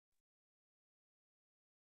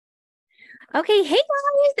Okay, hey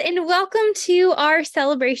guys, and welcome to our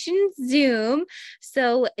celebration Zoom.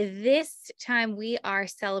 So this time we are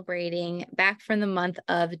celebrating back from the month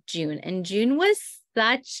of June, and June was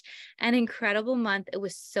such an incredible month. It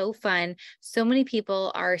was so fun. So many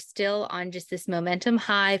people are still on just this momentum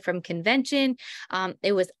high from convention.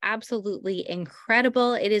 It was absolutely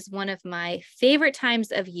incredible. It is one of my favorite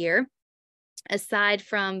times of year. Aside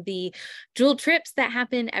from the jewel trips that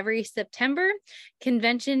happen every September,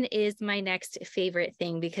 convention is my next favorite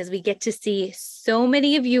thing because we get to see so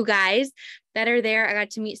many of you guys that are there. I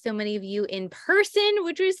got to meet so many of you in person,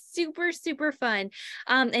 which was super, super fun.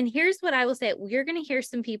 And here's what I will say. We're going to hear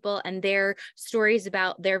some people and their stories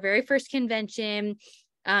about their very first convention,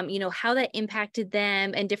 how that impacted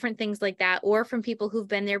them and different things like that, or from people who've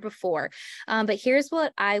been there before. But here's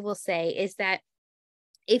what I will say is that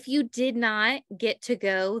if you did not get to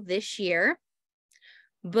go this year,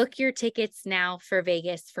 book your tickets now for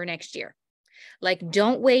Vegas for next year. Like,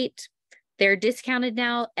 don't wait. They're discounted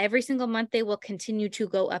now. Every single month, they will continue to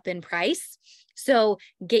go up in price. So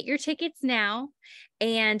get your tickets now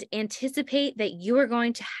and anticipate that you are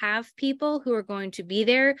going to have people who are going to be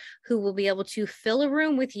there who will be able to fill a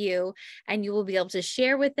room with you, and you will be able to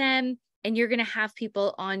share with them, and you're going to have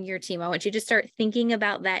people on your team. I want you to start thinking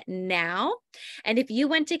about that now. And if you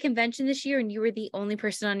went to convention this year and you were the only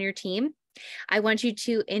person on your team, I want you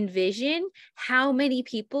to envision how many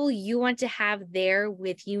people you want to have there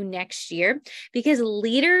with you next year, because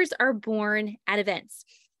leaders are born at events.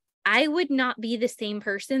 I would not be the same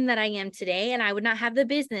person that I am today, and I would not have the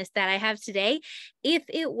business that I have today if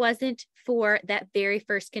it wasn't for that very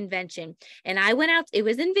first convention. And I went out, it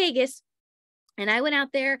was in Vegas. And I went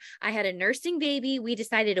out there, I had a nursing baby. We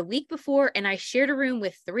decided a week before, and I shared a room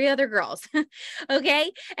with 3 other girls.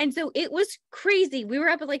 Okay. And so it was crazy. We were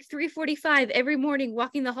up at like 3:45 every morning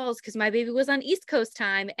walking the halls because my baby was on East Coast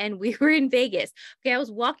time and we were in Vegas. Okay. I was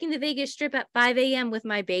walking the Vegas Strip at 5 a.m. with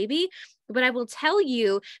my baby. But I will tell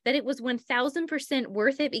you that it was 1000%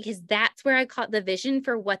 worth it, because that's where I caught the vision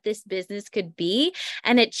for what this business could be.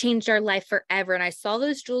 And it changed our life forever. And I saw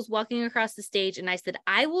those jewels walking across the stage, and I said,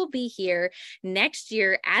 I will be here next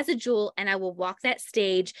year as a jewel, and I will walk that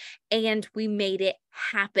stage. And we made it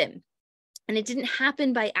happen. And it didn't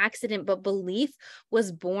happen by accident, but belief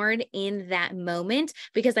was born in that moment,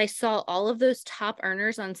 because I saw all of those top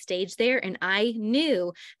earners on stage there, and I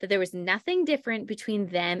knew that there was nothing different between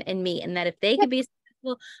them and me, and that if they could be successful,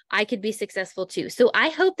 I could be successful too. So I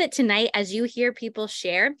hope that tonight, as you hear people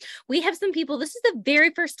share, we have some people, this is the very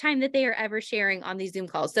first time that they are ever sharing on these Zoom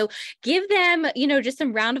calls. So give them, just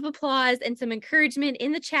some round of applause and some encouragement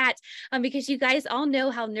in the chat, because you guys all know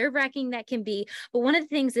how nerve-wracking that can be. But one of the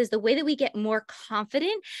things is the way that we get more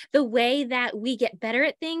confident, the way that we get better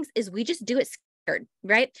at things, is we just do it scared,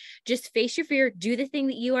 right? Just face your fear, do the thing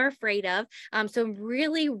that you are afraid of. So I'm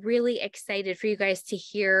really, really excited for you guys to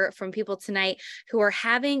hear from people tonight who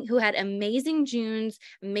had amazing Junes,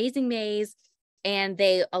 amazing Mays, and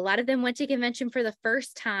a lot of them went to convention for the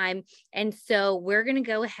first time. And so we're going to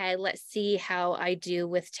go ahead. Let's see how I do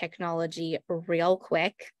with technology real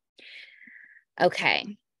quick.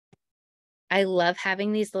 Okay. I love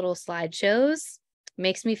having these little slideshows.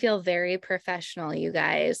 Makes me feel very professional, you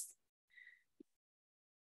guys.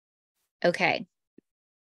 Okay.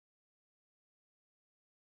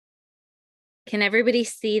 Can everybody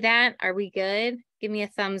see that? Are we good? Give me a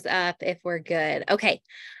thumbs up if we're good. Okay.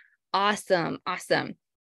 Awesome. Awesome.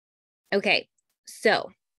 Okay.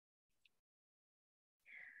 So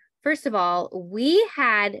first of all, we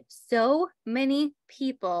had so many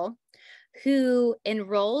people who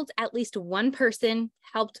enrolled. At least one person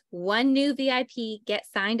helped one new VIP get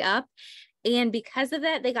signed up. And because of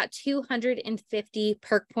that, they got 250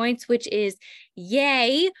 perk points, which is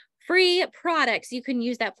yay, free products you can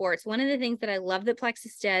use that for. It's one of the things that I love that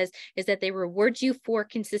Plexus does, is that they reward you for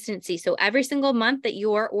consistency. So every single month that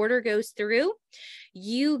your order goes through,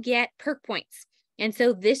 you get perk points. And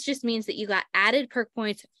so this just means that you got added perk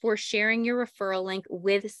points for sharing your referral link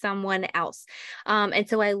with someone else. And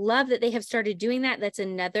so I love that they have started doing that. That's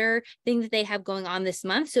another thing that they have going on this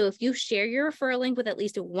month. So if you share your referral link with at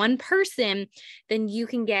least one person, then you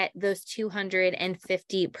can get those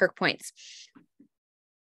 250 perk points.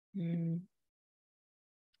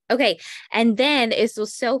 Okay. And then it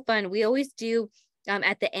was so fun. We always do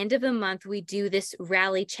at the end of the month, we do this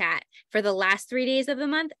rally chat for the last 3 days of the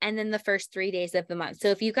month and then the first 3 days of the month. So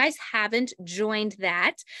if you guys haven't joined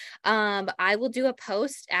that, I will do a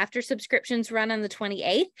post after subscriptions run on the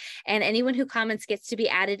 28th, and anyone who comments gets to be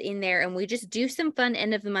added in there. And we just do some fun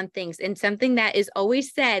end of the month things. And something that is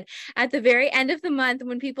always said at the very end of the month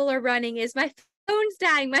when people are running is my phone's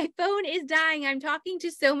dying. My phone is dying. I'm talking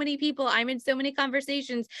to so many people. I'm in so many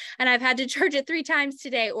conversations and I've had to charge it 3 times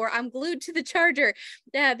today, or I'm glued to the charger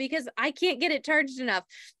because I can't get it charged enough.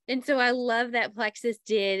 And so I love that Plexus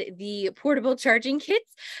did the portable charging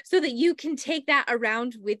kits so that you can take that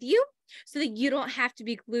around with you, so that you don't have to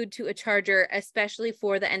be glued to a charger, especially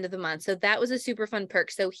for the end of the month. So that was a super fun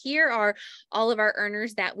perk. So here are all of our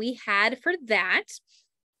earners that we had for that.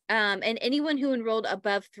 And anyone who enrolled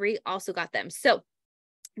above 3 also got them. So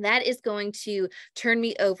that is going to turn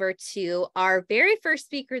me over to our very first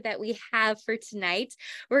speaker that we have for tonight.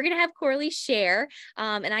 We're going to have Corley share,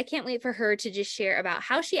 and I can't wait for her to just share about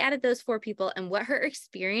how she added those 4 people and what her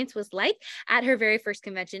experience was like at her very first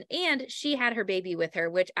convention. And she had her baby with her,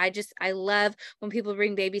 which I love when people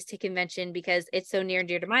bring babies to convention, because it's so near and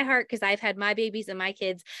dear to my heart, because I've had my babies and my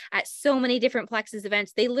kids at so many different Plexus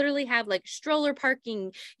events. They literally have like stroller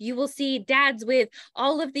parking. You will see dads with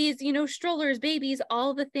all of these, strollers, babies,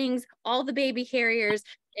 all the things, all the baby carriers.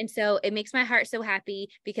 And so it makes my heart so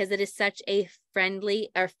happy because it is such a friendly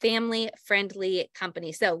or family friendly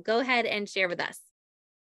company. So go ahead and share with us.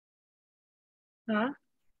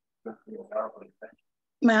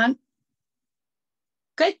 Man.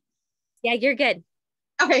 Good. Yeah, you're good.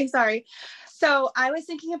 Okay, sorry. So I was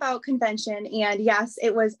thinking about convention, and yes,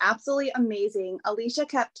 it was absolutely amazing. Alicia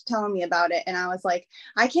kept telling me about it, and I was like,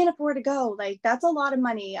 I can't afford to go. Like, that's a lot of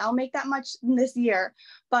money. I'll make that much this year.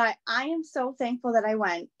 But I am so thankful that I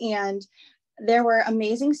went, and there were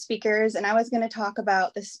amazing speakers, and I was going to talk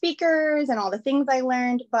about the speakers and all the things I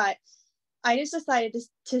learned, but I just decided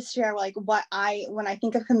to share like when I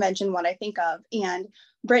think of convention, what I think of. And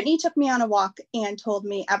Brittany took me on a walk and told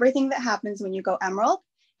me everything that happens when you go Emerald,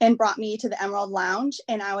 and brought me to the Emerald Lounge.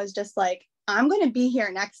 And I was just like, I'm going to be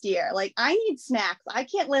here next year. Like, I need snacks. I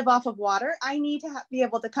can't live off of water. I need to be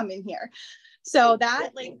able to come in here. So that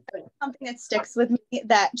like something that sticks with me,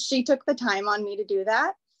 that she took the time on me to do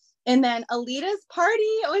that. And then Alita's party,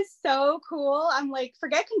 it was so cool. I'm like,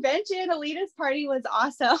 forget convention. Alita's party was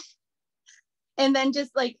awesome. And then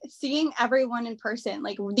just like seeing everyone in person,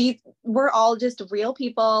 like we're all just real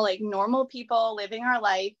people, like normal people living our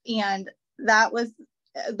life. And that was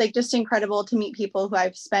like just incredible to meet people who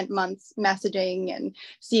I've spent months messaging and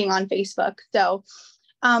seeing on Facebook. So,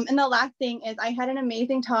 and the last thing is I had an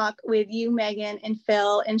amazing talk with you, Megan, and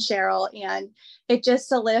Phil and Cheryl, and it just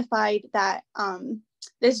solidified that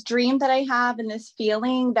this dream that I have and this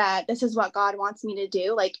feeling that this is what God wants me to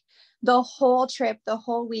do. Like the whole trip, the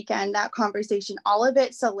whole weekend, that conversation, all of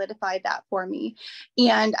it solidified that for me.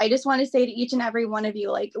 And I just want to say to each and every one of you,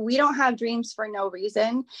 like, we don't have dreams for no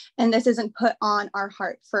reason. And this isn't put on our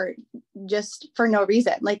heart for no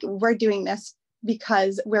reason. Like, we're doing this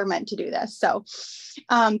because we're meant to do this. So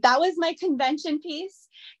that was my convention piece.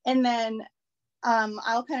 And then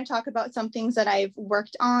I'll kind of talk about some things that I've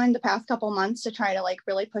worked on the past couple months to try to like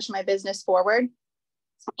really push my business forward.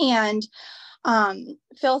 And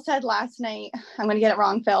Phil said last night, I'm going to get it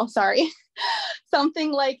wrong, Phil, sorry.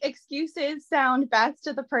 Something like excuses sound best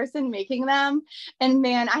to the person making them. And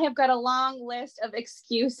man, I have got a long list of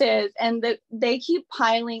excuses, and they keep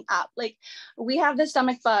piling up. Like, we have the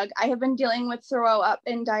stomach bug. I have been dealing with throw up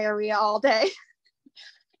and diarrhea all day.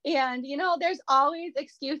 And, there's always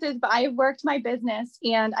excuses, but I've worked my business,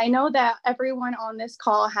 and I know that everyone on this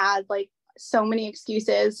call had like so many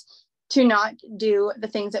excuses to not do the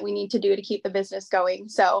things that we need to do to keep the business going.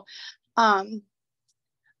 So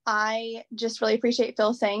I just really appreciate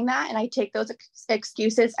Phil saying that. And I take those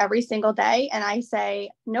excuses every single day. And I say,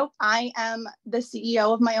 nope, I am the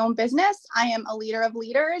CEO of my own business. I am a leader of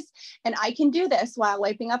leaders, and I can do this while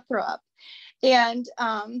wiping up throw up. And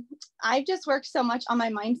I've just worked so much on my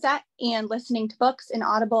mindset and listening to books and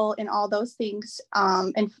Audible and all those things,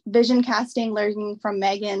 and vision casting, learning from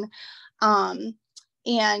Megan.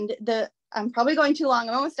 And I'm probably going too long.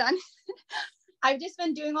 I'm almost done. I've just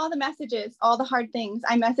been doing all the messages, all the hard things.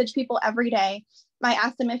 I message people every day. I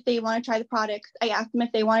ask them if they want to try the product. I ask them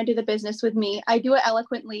if they want to do the business with me. I do it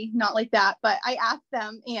eloquently, not like that, but I ask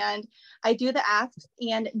them and I do the asks.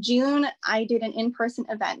 And June, I did an in-person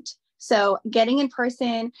event. So getting in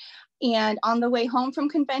person, and on the way home from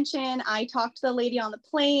convention, I talked to the lady on the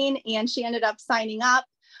plane, and she ended up signing up.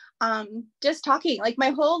 Just talking, like,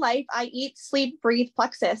 my whole life, I eat, sleep, breathe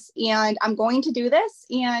Plexus, and I'm going to do this.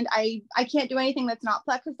 And I can't do anything that's not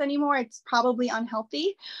Plexus anymore. It's probably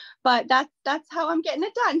unhealthy, but that's how I'm getting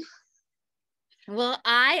it done. Well,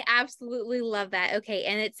 I absolutely love that. Okay.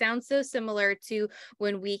 And it sounds so similar to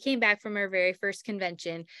when we came back from our very first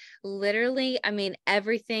convention. Literally, I mean,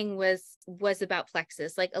 everything was about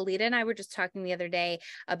Plexus. Like, Alita and I were just talking the other day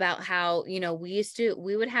about how,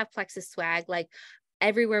 we would have Plexus swag like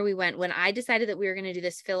everywhere we went. When I decided that we were going to do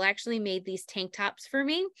this, Phil actually made these tank tops for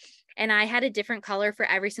me. And I had a different color for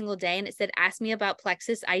every single day. And it said, ask me about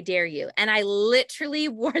plexus, I dare you. And I literally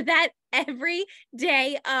wore that every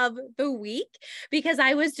day of the week because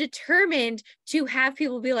I was determined to have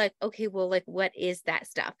people be like, okay, well, like, what is that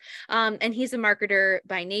stuff? And he's a marketer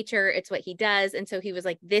by nature. It's what he does. And so he was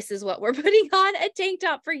like, this is what we're putting on, a tank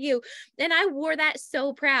top for you. And I wore that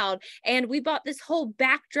so proud. And we bought this whole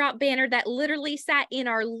backdrop banner that literally sat in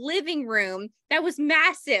our living room that was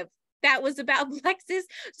massive. That was about plexus,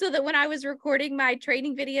 so that when I was recording my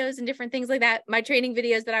training videos and different things like that, my training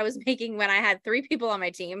videos that I was making when I had 3 people on my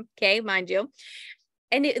team, okay, mind you,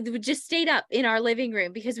 and it just stayed up in our living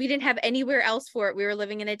room because we didn't have anywhere else for it. We were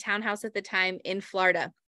living in a townhouse at the time in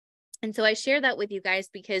Florida. And so I share that with you guys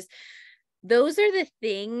because those are the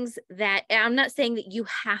things that, I'm not saying that you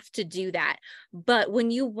have to do that, but when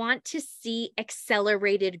you want to see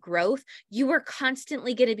accelerated growth, you are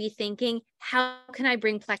constantly going to be thinking, how can I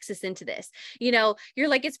bring plexus into this? You know, you're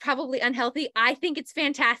like, it's probably unhealthy. I think it's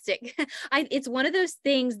fantastic. It's one of those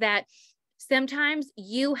things that sometimes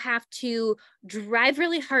you have to drive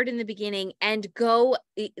really hard in the beginning and go,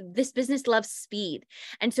 this business loves speed.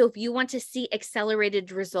 And so if you want to see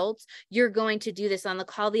accelerated results, you're going to do this. On the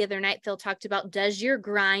call the other night, Phil talked about, does your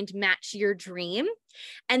grind match your dream?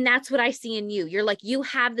 And that's what I see in you. You're like, you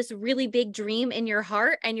have this really big dream in your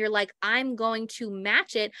heart and you're like, I'm going to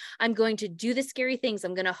match it. I'm going to do the scary things.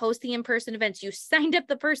 I'm going to host the in-person events. You signed up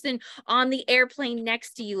the person on the airplane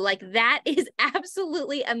next to you. Like, that is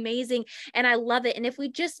absolutely amazing. And I love it. And if we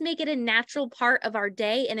just make it a natural part of our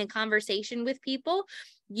day and in conversation with people,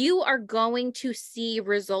 you are going to see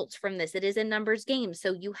results from this. It is a numbers game.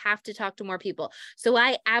 So you have to talk to more people. So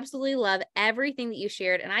I absolutely love everything that you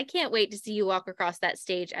shared. And I can't wait to see you walk across that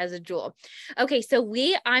stage as a jewel. Okay. So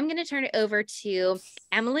I'm going to turn it over to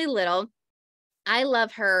Emily Little. I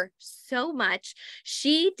love her so much.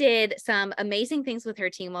 She did some amazing things with her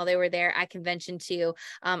team while they were there at convention too.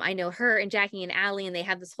 I know her and Jackie and Allie, and they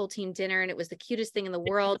had this whole team dinner, and it was the cutest thing in the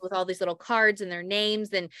world with all these little cards and their names.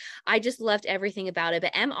 And I just loved everything about it.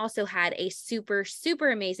 But Em also had a super, super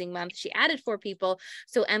amazing month. She added 4 people.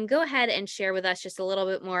 So Em, go ahead and share with us just a little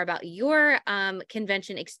bit more about your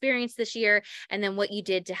convention experience this year, and then what you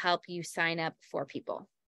did to help you sign up 4 people.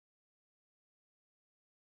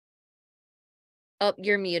 Oh,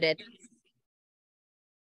 you're muted.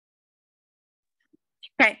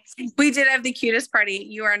 Okay, we did have the cutest party.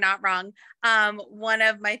 You are not wrong. One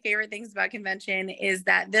of my favorite things about convention is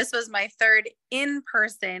that this was my 3rd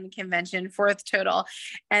in-person convention, 4th total.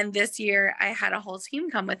 And this year I had a whole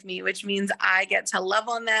team come with me, which means I get to love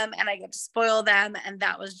on them and I get to spoil them. And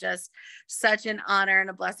that was just such an honor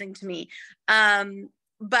and a blessing to me.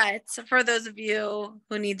 But for those of you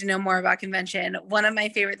who need to know more about convention, one of my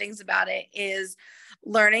favorite things about it is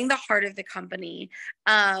learning the heart of the company.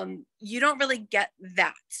 You don't really get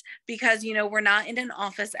that because, you know, we're not in an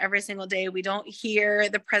office every single day. We don't hear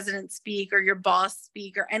the president speak or your boss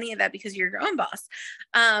speak or any of that because you're your own boss.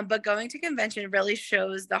 But going to convention really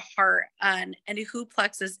shows the heart and who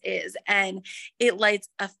Plexus is. And it lights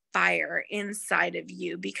a fire inside of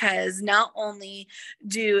you because not only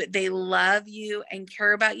do they love you and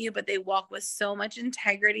care about you, but they walk with so much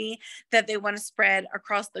integrity that they want to spread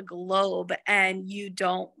across the globe. And you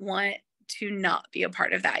don't want to not be a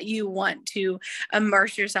part of that. You want to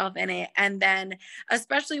immerse yourself in it. And then,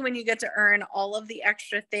 especially when you get to earn all of the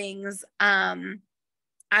extra things, I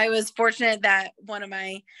was fortunate that one of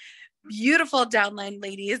my beautiful downline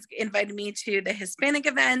ladies invited me to the Hispanic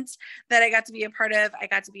event that I got to be a part of. I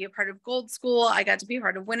got to be a part of Gold School. I got to be a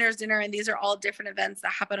part of Winter's Dinner. And these are all different events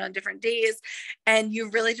that happen on different days. And you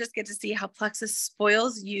really just get to see how Plexus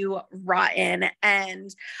spoils you rotten.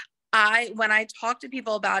 And when I talk to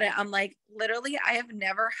people about it, I'm like, literally, I have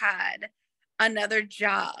never had another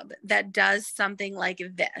job that does something like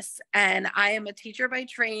this. And I am a teacher by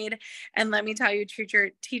trade. And let me tell you,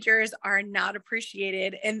 teachers are not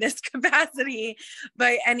appreciated in this capacity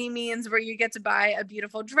by any means, where you get to buy a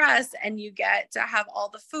beautiful dress and you get to have all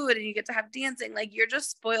the food and you get to have dancing. Like, you're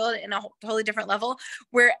just spoiled in a totally different level,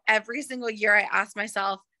 where every single year I ask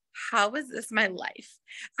myself, how is this my life?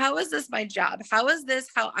 How is this my job? How is this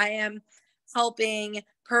how I am helping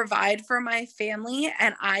provide for my family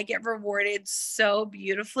and I get rewarded so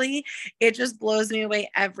beautifully? It just blows me away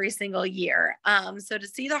every single year. So to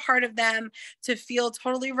see the heart of them, to feel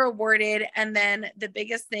totally rewarded. And then the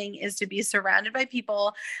biggest thing is to be surrounded by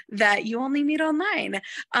people that you only meet online,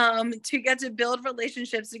 to get to build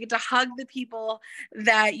relationships, to get to hug the people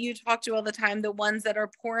that you talk to all the time, the ones that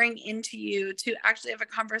are pouring into you, to actually have a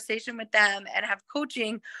conversation with them and have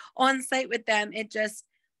coaching on site with them.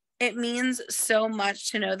 It means so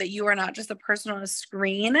much to know that you are not just a person on a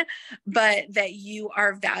screen, but that you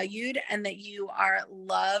are valued and that you are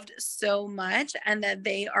loved so much, and that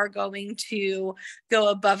they are going to go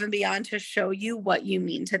above and beyond to show you what you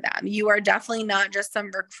mean to them. You are definitely not just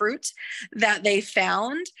some recruit that they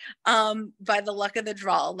found by the luck of the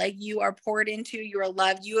draw. Like, you are poured into, you are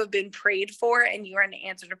loved, you have been prayed for, and you are an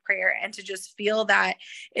answer to prayer. And to just feel that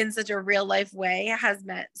in such a real life way has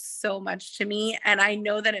meant so much to me. And I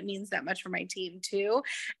know that it means that much for my team too.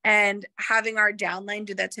 And having our downline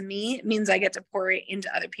do that to me means I get to pour it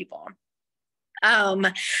into other people.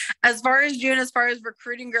 As far as June, as far as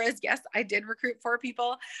recruiting goes, yes, I did recruit 4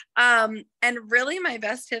 people. And really my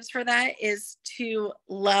best tips for that is to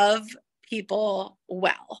love people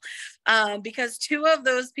well. Because 2 of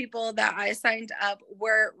those people that I signed up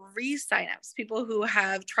were re-signups, people who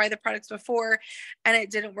have tried the products before and it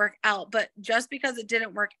didn't work out. But just because it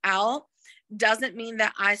didn't work out doesn't mean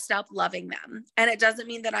that I stopped loving them. And it doesn't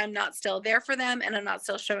mean that I'm not still there for them and I'm not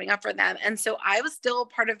still showing up for them. And so I was still a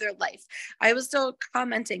part of their life. I was still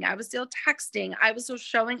commenting. I was still texting. I was still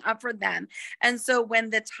showing up for them. And so when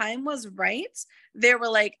the time was right, they were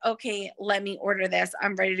like, okay, let me order this.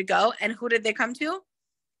 I'm ready to go. And who did they come to?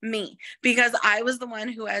 Me, because I was the one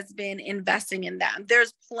who has been investing in them.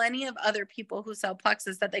 There's plenty of other people who sell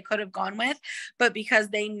plexus that they could have gone with, but because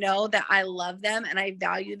they know that I love them and I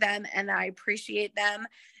value them and I appreciate them,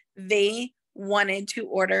 they wanted to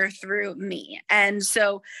order through me. And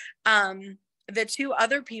so, the 2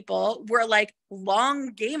 other people were like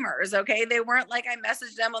long gamers. Okay. They weren't like I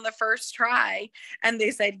messaged them on the first try and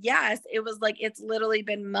they said yes. It was like, it's literally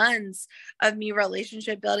been months of me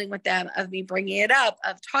relationship building with them, of me bringing it up,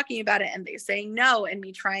 of talking about it and they saying no and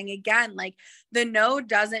me trying again. Like, the no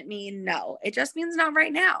doesn't mean no. It just means not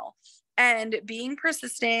right now. And being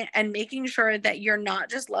persistent and making sure that you're not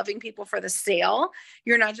just loving people for the sale.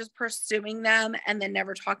 You're not just pursuing them and then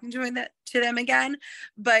never talking to them again,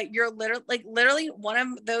 but you're literally one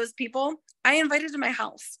of those people I invited to my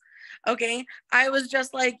house. Okay. I was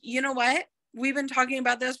just like, you know what? We've been talking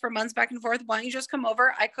about this for months back and forth. Why don't you just come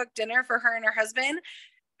over? I cooked dinner for her and her husband.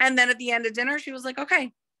 And then at the end of dinner, she was like,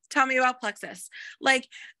 okay, tell me about plexus. Like,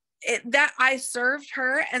 that I served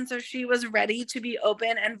her. And so she was ready to be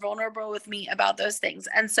open and vulnerable with me about those things.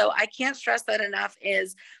 And so I can't stress that enough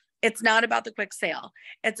it's not about the quick sale.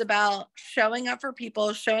 It's about showing up for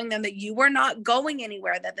people, showing them that you are not going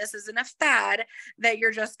anywhere, that this isn't a fad that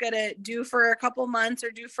you're just going to do for a couple months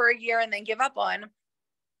or do for a year and then give up on.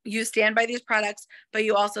 You stand by these products, but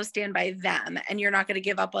you also stand by them, and you're not going to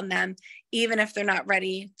give up on them, even if they're not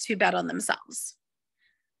ready to bet on themselves.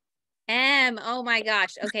 Oh my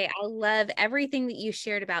gosh. Okay. I love everything that you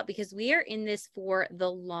shared about, because we are in this for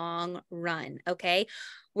the long run. Okay.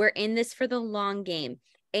 We're in this for the long game.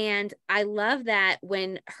 And I love that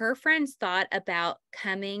when her friends thought about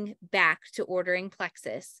coming back to ordering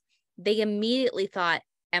plexus, they immediately thought,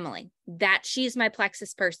 Emily, that she's my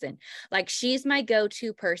plexus person. Like, she's my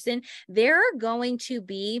go-to person. There are going to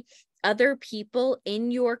be other people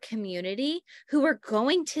in your community who are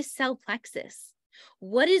going to sell plexus.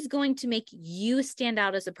 What is going to make you stand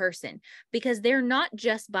out as a person? Because they're not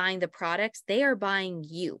just buying the products, they are buying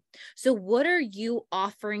you. So what are you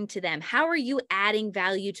offering to them? How are you adding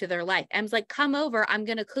value to their life? Em's like, come over, I'm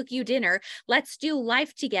going to cook you dinner. Let's do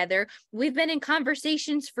life together. We've been in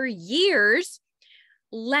conversations for years.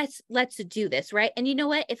 Let's do this, right? And you know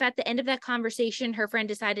what? If at the end of that conversation, her friend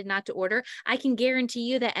decided not to order, I can guarantee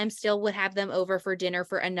you that Em still would have them over for dinner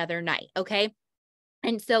for another night. Okay.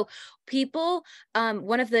 And so people,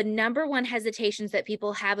 one of the number one hesitations that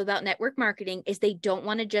people have about network marketing is they don't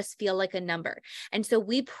want to just feel like a number. And so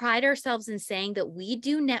we pride ourselves in saying that we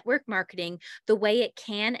do network marketing the way it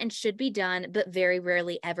can and should be done, but very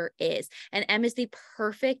rarely ever is. And Em is the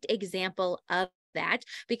perfect example of that,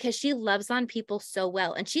 because she loves on people so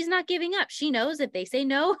well, and she's not giving up. She knows if they say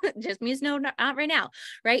no, it just means no, not right now,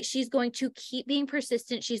 right? She's going to keep being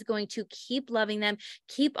persistent. She's going to keep loving them,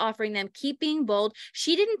 keep offering them, keep being bold.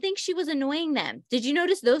 She didn't think she was annoying them. Did you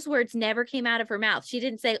notice those words never came out of her mouth? She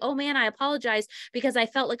didn't say, oh man, I apologize because I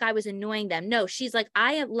felt like I was annoying them. No, she's like,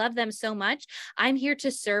 I love them so much. I'm here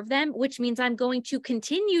to serve them, which means I'm going to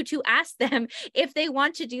continue to ask them if they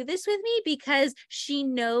want to do this with me, because she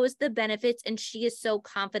knows the benefits and she is so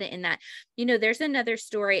confident in that. You know, there's another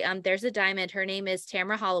story. There's a diamond. Her name is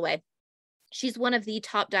Tamara Holloway. She's one of the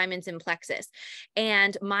top diamonds in plexus.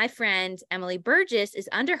 And my friend, Emily Burgess, is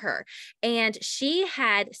under her. And she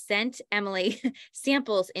had sent Emily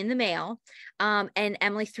samples in the mail, and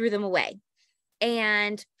Emily threw them away.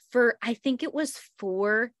 And for, I think it was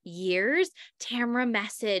 4 years, Tamara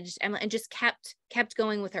messaged and just kept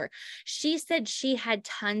going with her. She said she had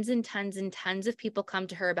tons and tons and tons of people come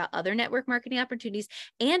to her about other network marketing opportunities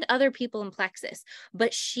and other people in Plexus,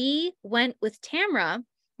 but she went with Tamara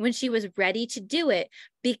when she was ready to do it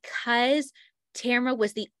because Tamara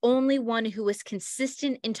was the only one who was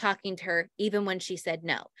consistent in talking to her, even when she said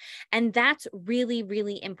no. And that's really,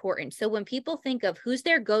 really important. So when people think of who's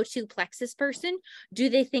their go-to Plexus person, do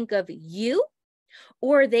they think of you?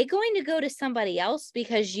 Or are they going to go to somebody else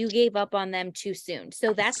because you gave up on them too soon?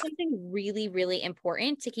 So that's something really, really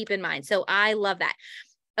important to keep in mind. So I love that.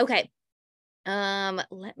 Okay.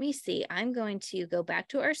 Let me see. I'm going to go back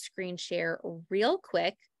to our screen share real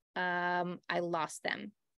quick. I lost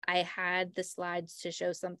them. I had the slides to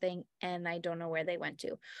show something and I don't know where they went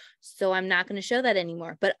to. So I'm not going to show that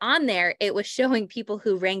anymore. But on there, it was showing people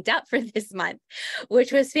who ranked up for this month,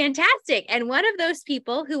 which was fantastic. And one of those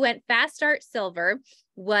people who went Fast Start Silver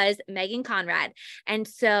was Megan Conrad. And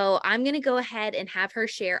so I'm going to go ahead and have her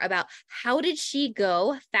share about how did she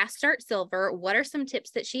go Fast Start Silver? What are some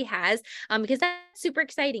tips that she has? Because that's super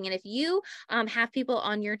exciting. And if you have people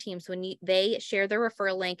on your teams, when they share their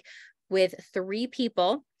referral link with 3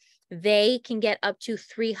 people, they can get up to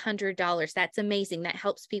 $300. That's amazing. That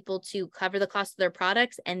helps people to cover the cost of their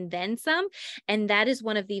products and then some. And that is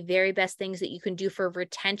one of the very best things that you can do for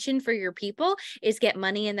retention for your people, is get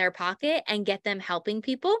money in their pocket and get them helping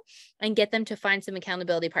people and get them to find some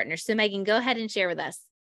accountability partners. So Megan, go ahead and share with us.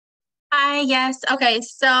 Hi, yes. Okay.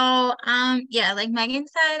 So, yeah, like Megan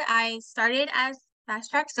said, I started as Fast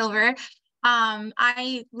Track Silver.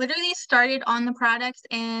 I literally started on the products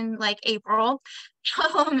in like April.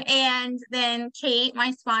 And then Kate,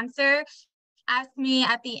 my sponsor, asked me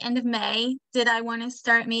at the end of May, did I want to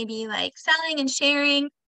start maybe like selling and sharing?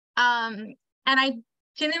 And I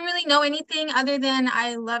didn't really know anything other than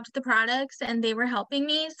I loved the products and they were helping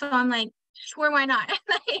me. So I'm like, sure, why not?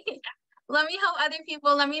 Let me help other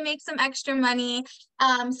people. Let me make some extra money.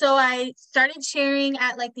 So I started sharing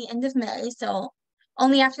at like the end of May. So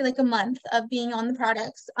only after like a month of being on the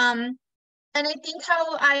products. And I think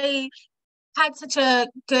how I had such a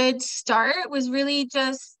good start was really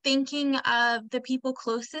just thinking of the people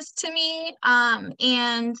closest to me.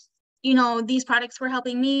 And, you know, these products were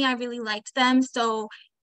helping me. I really liked them. So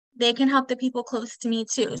they can help the people close to me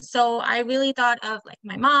too. So I really thought of like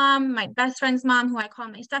my mom, my best friend's mom, who I call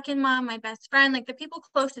my second mom, my best friend, like the people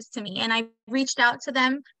closest to me. And I reached out to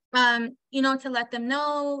them, you know, to let them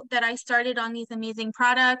know that I started on these amazing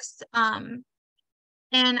products. And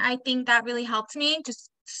I think that really helped me, just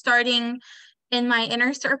starting in my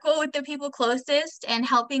inner circle with the people closest and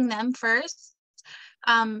helping them first.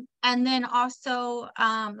 And then also,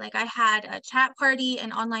 like I had a chat party,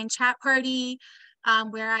 an online chat party,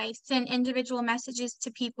 where I sent individual messages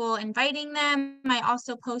to people inviting them. I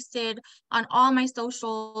also posted on all my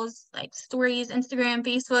socials, like stories, Instagram,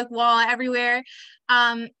 Facebook, wall, everywhere.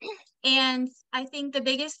 And I think the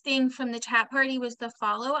biggest thing from the chat party was the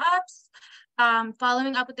follow-ups,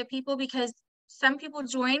 following up with the people, because some people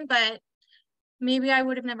joined, but maybe I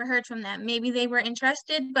would have never heard from them. Maybe they were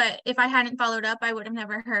interested, but if I hadn't followed up, I would have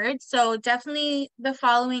never heard. So definitely the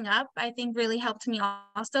following up, I think, really helped me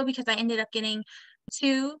also, because I ended up getting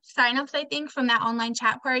 2 signups, I think, from that online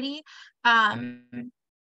chat party.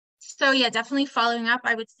 So yeah, definitely following up,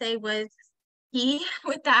 I would say, was key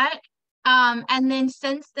with that. And then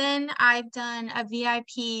since then, I've done a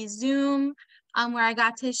VIP Zoom where I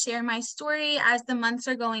got to share my story. As the months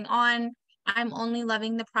are going on, I'm only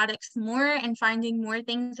loving the products more and finding more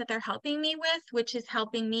things that they're helping me with, which is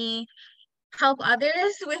helping me help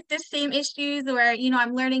others with the same issues, where, you know,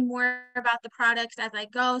 I'm learning more about the products as I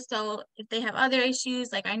go. So if they have other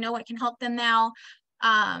issues, like I know what can help them now.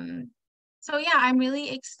 So yeah, I'm really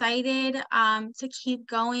excited to keep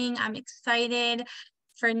going. I'm excited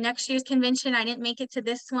for next year's convention. I didn't make it to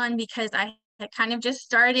this one because I had kind of just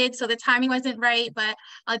started, so the timing wasn't right, but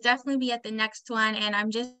I'll definitely be at the next one. And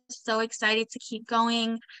I'm just so excited to keep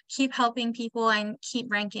going, keep helping people, and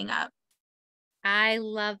keep ranking up. I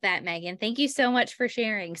love that, Megan. Thank you so much for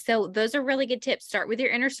sharing. So those are really good tips. Start with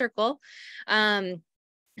your inner circle.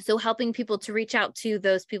 So helping people to reach out to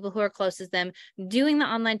those people who are closest to them, doing the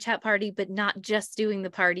online chat party, but not just doing the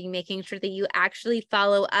party, making sure that you actually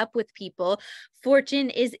follow up with people fortune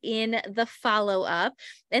is in the follow-up.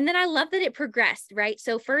 And then I love that it progressed, right?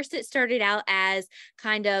 So first it started out as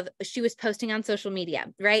kind of, she was posting on social media,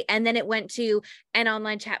 right? And then it went to an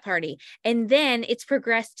online chat party. And then it's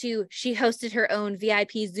progressed to, she hosted her own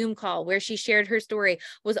VIP Zoom call where she shared her story,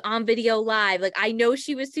 was on video live. Like, I know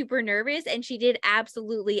she was super nervous and she did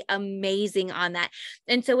absolutely amazing on that.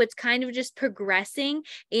 And so it's kind of just progressing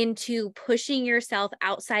into pushing yourself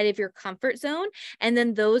outside of your comfort zone. And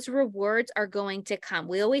then those rewards are going to come.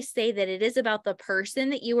 We always say that it is about the person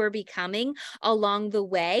that you are becoming along the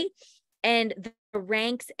way. And the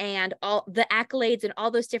ranks and all the accolades and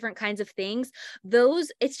all those different kinds of things,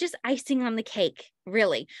 those, it's just icing on the cake,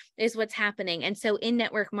 really, is what's happening. And so in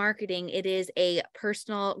network marketing, it is a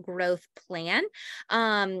personal growth plan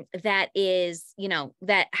that is, you know,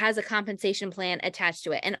 that has a compensation plan attached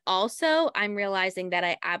to it. And also I'm realizing that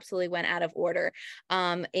I absolutely went out of order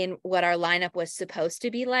in what our lineup was supposed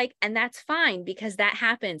to be like. And that's fine, because that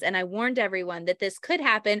happens. And I warned everyone that this could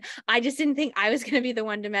happen. I just didn't think I was going to be the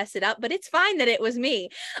one to mess it up, but it's fine that it was me.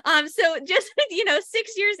 So just, you know,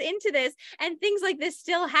 6 years into this and things like this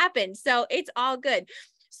still happen. So it's all good.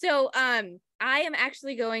 So I am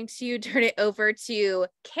actually going to turn it over to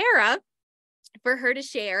Kara for her to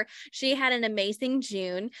share. She had an amazing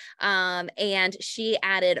June and she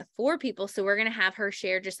added 4 people. So we're going to have her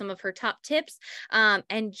share just some of her top tips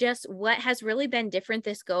and just what has really been different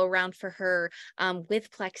this go around for her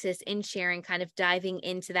with Plexus, in sharing, kind of diving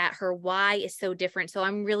into that. Her why is so different. So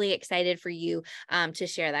I'm really excited for you to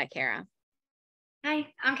share that, Kara. Hi,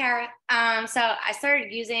 I'm Kara. So I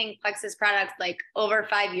started using Plexus products like over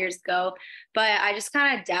 5 years ago, but I just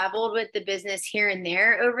kind of dabbled with the business here and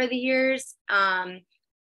there over the years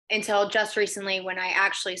until just recently when I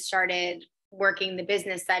actually started working the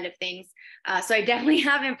business side of things. So I definitely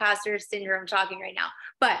have imposter syndrome talking right now.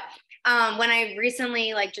 But when I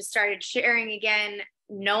recently just started sharing again,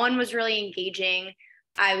 no one was really engaging.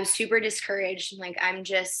 I was super discouraged. Like, I'm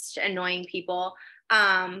just annoying people.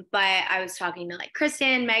 But I was talking to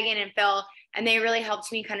Kristen, Megan, and Phil, and they really helped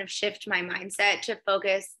me kind of shift my mindset to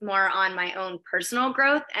focus more on my own personal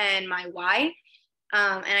growth and my why.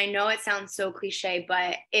 And I know it sounds so cliche,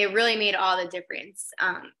 but it really made all the difference.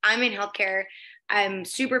 I'm in healthcare. I'm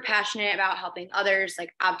super passionate about helping others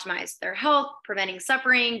optimize their health, preventing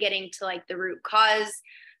suffering, getting to the root cause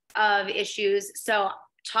of issues. So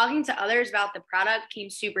talking to others about the product came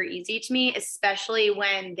super easy to me, especially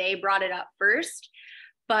when they brought it up first.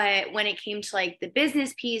 But when it came to the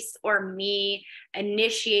business piece, or me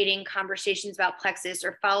initiating conversations about Plexus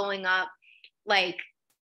or following up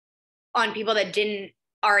on people that didn't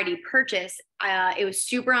already purchase, it was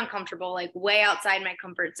super uncomfortable, way outside my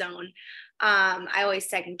comfort zone. I always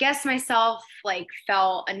second guessed myself,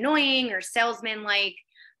 felt annoying or salesman-like.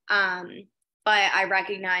 But I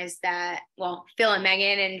recognized that, Phil and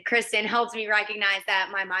Megan and Kristen helped me recognize that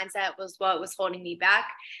my mindset was what was holding me back.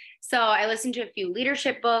 So I listened to a few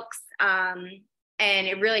leadership books, and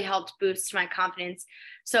it really helped boost my confidence.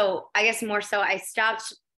 So I guess more so, I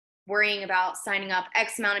stopped worrying about signing up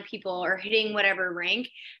X amount of people or hitting whatever rank,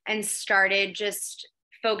 and started just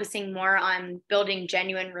focusing more on building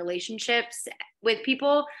genuine relationships with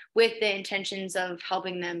people with the intentions of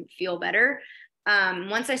helping them feel better.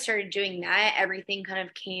 Once I started doing that, everything kind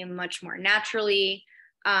of came much more naturally.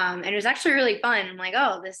 And it was actually really fun. I'm like,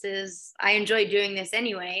 oh, I enjoy doing this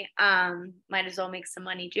anyway. Might as well make some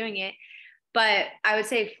money doing it. But I would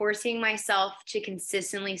say forcing myself to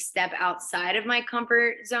consistently step outside of my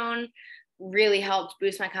comfort zone really helped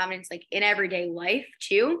boost my confidence, in everyday life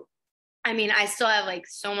too. I mean, I still have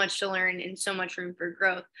so much to learn and so much room for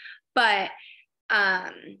growth. But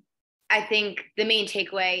I think the main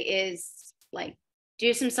takeaway is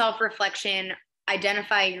do some self-reflection,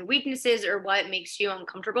 identify your weaknesses or what makes you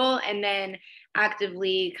uncomfortable, and then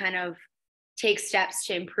actively kind of take steps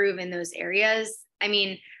to improve in those areas. I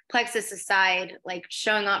mean, Plexus aside,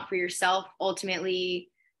 showing up for yourself ultimately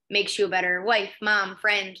makes you a better wife, mom,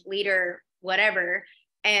 friend, leader, whatever.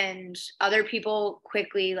 And other people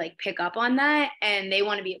quickly pick up on that, and they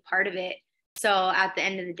want to be a part of it. So at the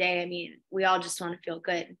end of the day, I mean, we all just want to feel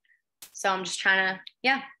good. So I'm just trying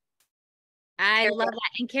to, I love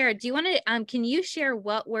that. And Kara, do you want to, can you share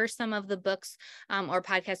what were some of the books or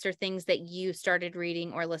podcasts or things that you started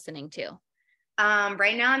reading or listening to?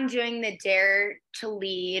 Right now I'm doing the Dare to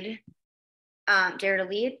Lead.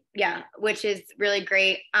 Yeah, which is really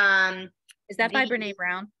great. Is that by Brene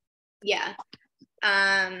Brown? Yeah.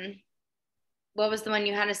 What was the one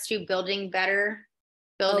you had us do? Building Better?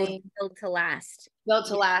 Build to Last. Build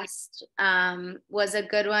to Last was a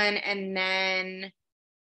good one. And then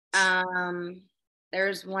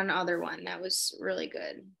there's one other one that was really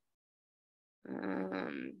good.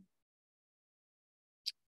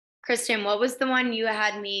 Kristen, what was the one you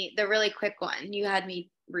had me, the really quick one you had me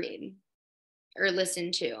read or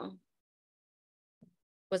listen to?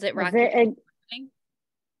 Was it Was Rocky? it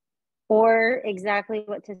or exactly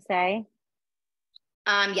what to say?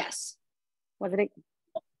 Yes. Was it?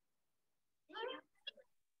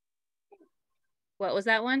 What was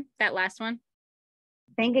that one? That last one?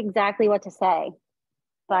 Think exactly what to say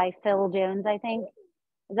by Phil Jones, I think.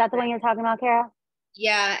 Is that the one you're talking about, Kara?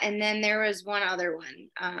 Yeah, and then there was one other one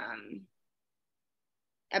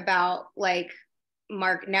about like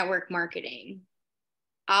network marketing.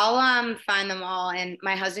 I'll find them all, and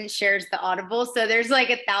my husband shares the Audible, so there's like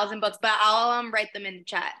 1,000 books, but I'll write them in the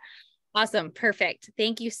chat. Awesome. Perfect.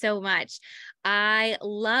 Thank you so much. I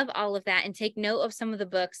love all of that, and take note of some of the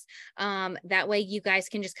books. That way you guys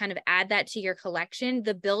can just kind of add that to your collection.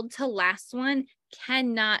 The Build to Last one,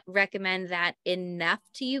 cannot recommend that enough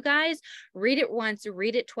to you guys. Read it once,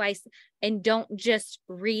 read it twice, and don't just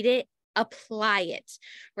read it, apply it,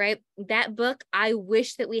 right? That book, I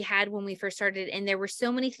wish that we had when we first started, and there were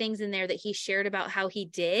so many things in there that he shared about how he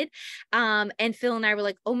did. And Phil and I were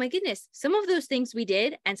like, oh my goodness, some of those things we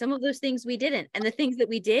did and some of those things we didn't. And the things that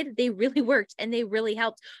we did, they really worked and they really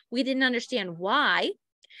helped. We didn't understand why,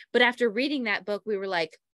 but after reading that book, we were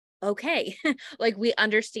like, okay, like we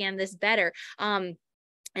understand this better. And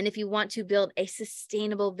if you want to build a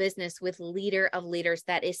sustainable business with Leader of Leaders,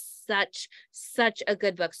 that is such a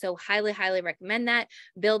good book. So highly recommend that.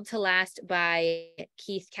 Build to Last by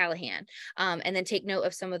Keith Callahan. And then take note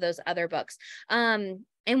of some of those other books.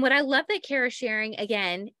 And what I love that Kara's sharing,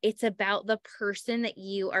 again, it's about the person that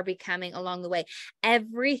you are becoming along the way.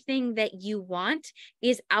 Everything that you want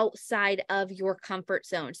is outside of your comfort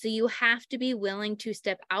zone. So you have to be willing to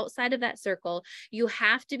step outside of that circle. You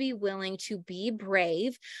have to be willing to be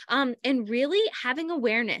brave, and really having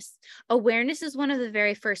awareness. Awareness is one of the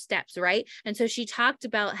very first steps, right? And so she talked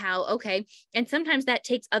about how, okay, and sometimes that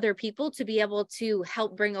takes other people to be able to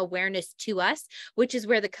help bring awareness to us, which is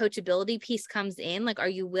where the coachability piece comes in. Like,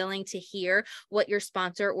 are you willing to hear what your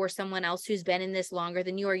sponsor or someone else who's been in this longer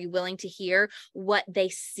than you, are you willing to hear what they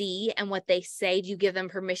see and what they say? Do you give them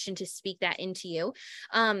permission to speak that into you?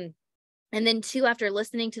 And then two, after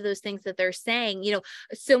listening to those things that they're saying,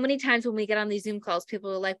 so many times when we get on these Zoom calls, people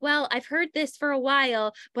are like, well, I've heard this for a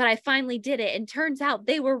while, but I finally did it. And turns out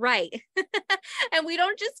they were right. And we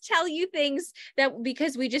don't just tell you things that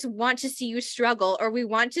because we just want to see you struggle, or we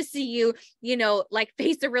want to see you, like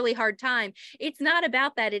face a really hard time. It's not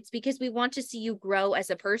about that. It's because we want to see you grow as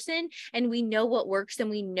a person, and we know what works and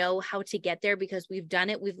we know how to get there because we've done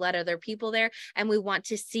it. We've led other people there, and we want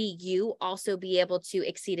to see you also be able to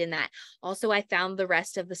exceed in that. Also, I found the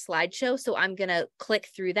rest of the slideshow, so I'm going to click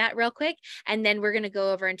through that real quick, and then we're going to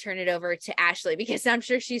go over and turn it over to Ashley, because I'm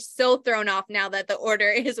sure she's so thrown off now that the order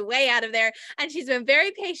is way out of there, and she's been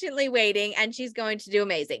very patiently waiting, and she's going to do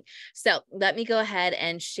amazing. So let me go ahead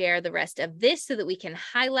and share the rest of this so that we can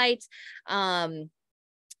highlight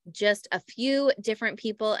just a few different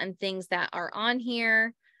people and things that are on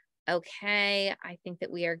here. Okay, I think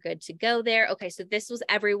that we are good to go there. Okay, so this was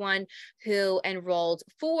everyone who enrolled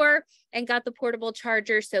for and got the portable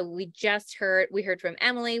charger. So we heard from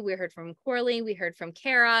Emily, we heard from Corley, we heard from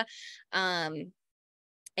Kara. And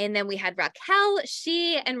then we had Raquel.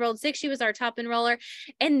 She enrolled 6. She was our top enroller.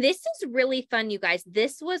 And this is really fun, you guys.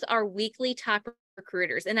 This was our weekly top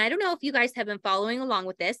recruiters. And I don't know if you guys have been following along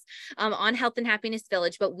with this on Health and Happiness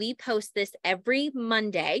Village, but we post this every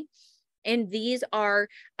Monday. And these are,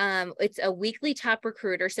 it's a weekly top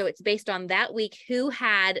recruiter. So it's based on that week who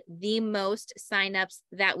had the most signups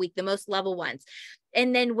that week, the most level ones.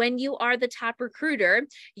 And then when you are the top recruiter,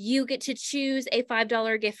 you get to choose a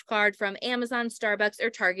 $5 gift card from Amazon, Starbucks,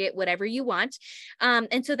 or Target, whatever you want.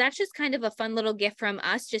 And so that's just kind of a fun little gift from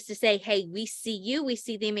us, just to say, hey, we see you, we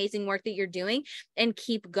see the amazing work that you're doing, and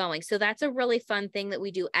keep going. So that's a really fun thing that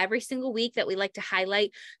we do every single week, that we like to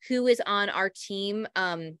highlight who is on our team,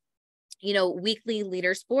 weekly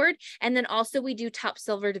leaders board. And then also we do top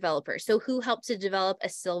silver developers. So who helped to develop a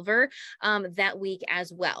silver that week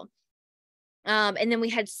as well. And then we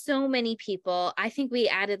had so many people. I think we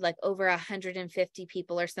added like over 150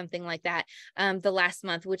 people or something like that the last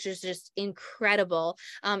month, which is just incredible.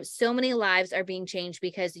 So many lives are being changed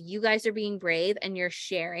because you guys are being brave and you're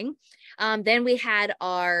sharing. Then we had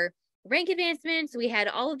our rank advancements. We had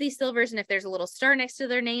all of these silvers, and if there's a little star next to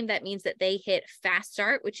their name, that means that they hit fast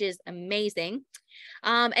start, which is amazing.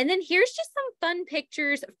 And then here's just some fun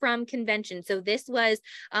pictures from convention. So this was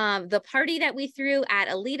the party that we threw at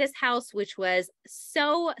Alita's house, which was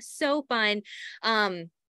so fun.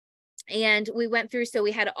 And we went through, so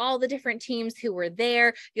we had all the different teams who were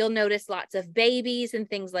there. You'll notice lots of babies and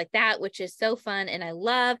things like that, which is so fun and I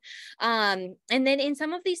love. And then in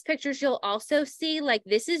some of these pictures, you'll also see, like,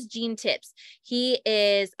 this is Gene Tips. He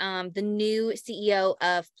is the new CEO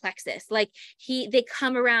of Plexus. Like, they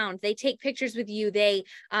come around, they take pictures with you, they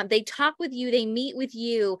talk with you, they meet with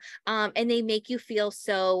you, and they make you feel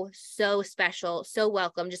so special, so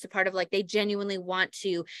welcome, just a part of, like, they genuinely want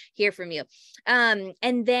to hear from you.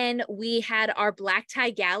 And then we had our black tie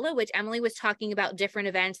gala, which Emily was talking about different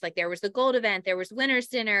events. Like, there was the gold event, there was winner's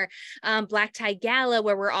dinner, black tie gala,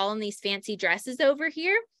 where we're all in these fancy dresses over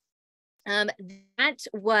here. That's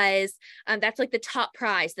like the top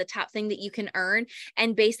prize, the top thing that you can earn.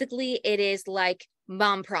 And basically it is like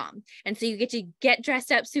mom prom. And so you get to get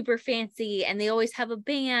dressed up super fancy, and they always have a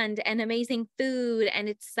band and amazing food, and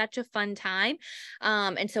it's such a fun time.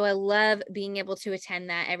 And so I love being able to attend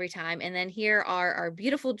that every time. And then here are our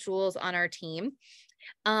beautiful jewels on our team.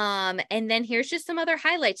 And then here's just some other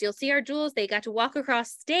highlights. You'll see our jewels. They got to walk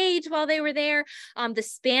across stage while they were there. The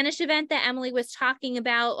Spanish event that Emily was talking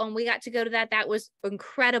about, we got to go to that. That was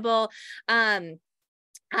incredible.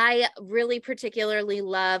 I really particularly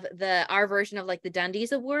love our version of, like, the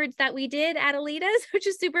Dundies Awards that we did at Alita's, which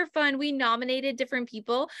is super fun. We nominated different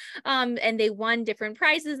people, and they won different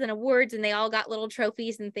prizes and awards, and they all got little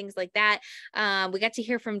trophies and things like that. We got to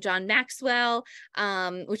hear from John Maxwell,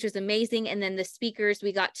 which was amazing. And then the speakers,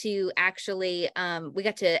 we got to actually, we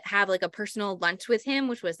got to have, like, a personal lunch with him,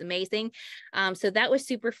 which was amazing. So that was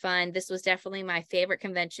super fun. This was definitely my favorite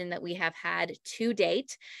convention that we have had to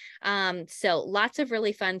date. So lots of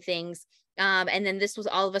really fun things. And then this was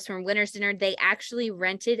all of us from Winter's Dinner. They actually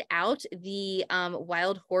rented out the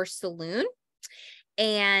Wild Horse Saloon,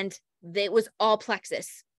 and it was all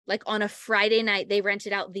Plexus. Like, on a Friday night, they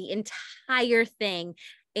rented out the entire thing,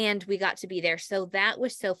 and we got to be there. So that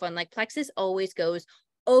was so fun. Like, Plexus always goes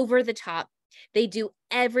over the top. They do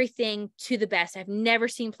everything to the best. I've never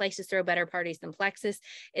seen places throw better parties than Plexus.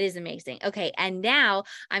 It is amazing. Okay, and now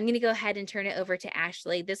I'm going to go ahead and turn it over to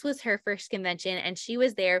Ashley. This was her first convention, and she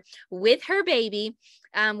was there with her baby,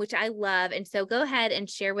 which I love. And so go ahead and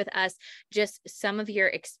share with us just some of your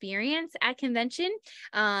experience at convention,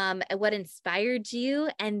 what inspired you,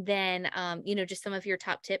 and then, just some of your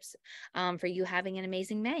top tips for you having an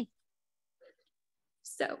amazing May.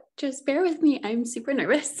 So just bear with me. I'm super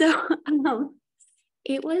nervous. So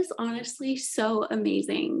it was honestly so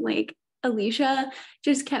amazing. Like, Alicia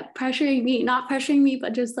just kept not pressuring me,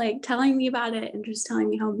 but just, like, telling me about it and just telling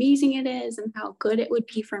me how amazing it is and how good it would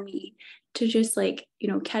be for me to just, like,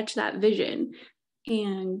 catch that vision.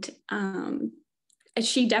 And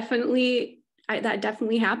that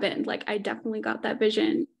definitely happened. Like, I definitely got that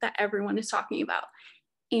vision that everyone is talking about.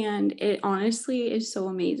 And it honestly is so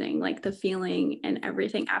amazing, like, the feeling and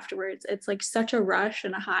everything afterwards. It's like such a rush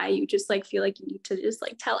and a high. You just, like, feel like you need to just,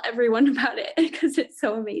 like, tell everyone about it because it's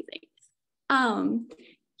so amazing.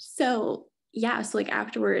 So like,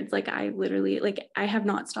 afterwards, like, I literally, like, I have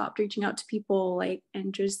not stopped reaching out to people, like,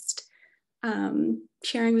 and just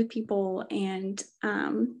sharing with people. And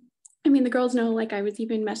I mean, the girls know, like, I was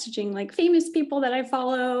even messaging, like, famous people that I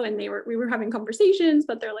follow, and we were having conversations,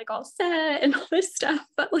 but they're, like, all set and all this stuff.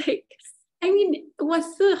 But, like, I mean,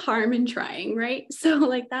 what's the harm in trying, right? So,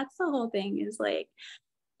 like, that's the whole thing, is like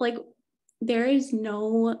there is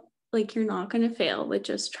no, like, you're not going to fail with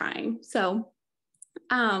just trying. So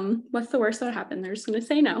what's the worst that would happen? They're just going to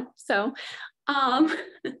say no. So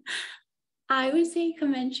I would say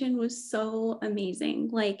convention was so amazing.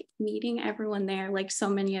 Like, meeting everyone there, like, so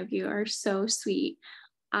many of you are so sweet.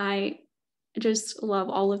 I just love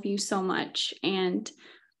all of you so much. And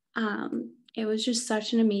it was just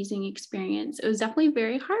such an amazing experience. It was definitely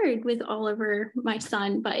very hard with Oliver, my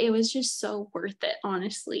son, but it was just so worth it,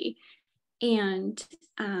 honestly. And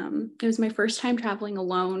it was my first time traveling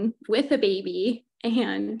alone with a baby,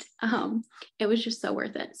 and it was just so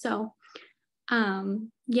worth it. So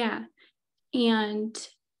yeah. And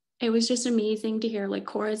it was just amazing to hear, like,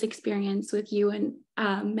 Cora's experience with you and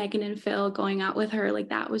Megan and Phil, going out with her. Like,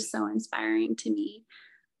 that was so inspiring to me.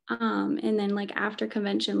 And then, like, after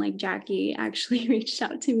convention, like, Jackie actually reached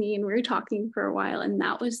out to me and we were talking for a while, and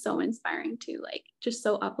that was so inspiring too, like, just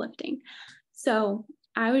so uplifting. So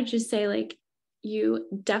I would just say, like, you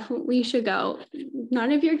definitely should go.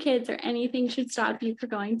 None of your kids or anything should stop you from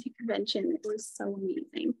going to convention. It was so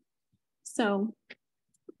amazing. So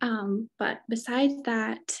but besides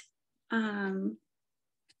that,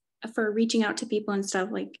 for reaching out to people and stuff,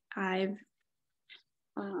 like, I've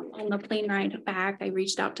on the plane ride back, I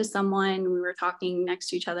reached out to someone. We were talking next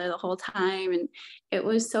to each other the whole time, and it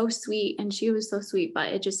was so sweet, and she was so sweet, but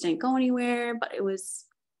it just didn't go anywhere. But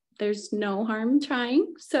there's no harm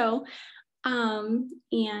trying. So,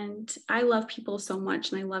 and I love people so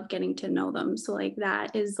much and I love getting to know them. So like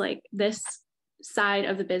that is like this side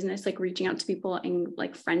of the business, like reaching out to people and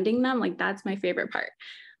like friending them, like that's my favorite part.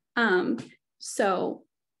 So,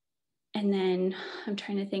 and then I'm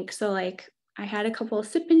trying to think. So like I had a couple of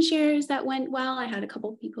sip and shares that went well. I had a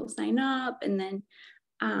couple of people sign up, and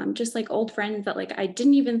then just like old friends that like I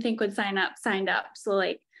didn't even think would sign up, signed up. So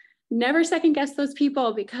like never second guess those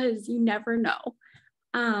people because you never know.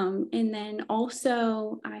 And then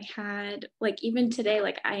also I had like, even today,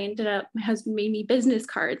 like I ended up, my husband made me business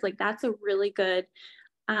cards. Like that's a really good,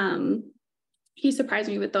 he surprised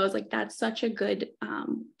me with those. Like that's such a good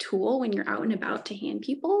tool when you're out and about to hand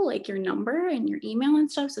people like your number and your email and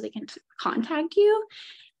stuff so they can contact you.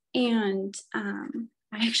 And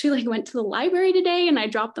I actually like went to the library today and I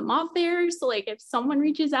dropped them off there. So like if someone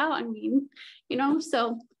reaches out, I mean, you know,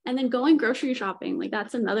 so, and then going grocery shopping, like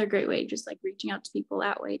that's another great way, just like reaching out to people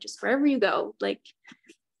that way, just wherever you go. Like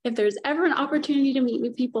if there's ever an opportunity to meet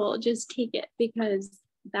with people, just take it, because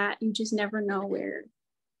that you just never know where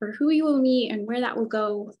or who you will meet and where that will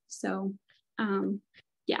go. So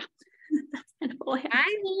yeah. That's kind of all I have.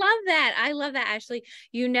 I love that. I love that, Ashley.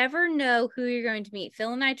 You never know who you're going to meet.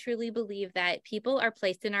 Phil and I truly believe that people are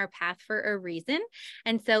placed in our path for a reason.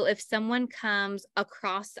 And so if someone comes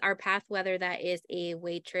across our path, whether that is a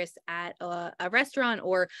waitress at a restaurant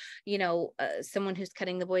or, you know, someone who's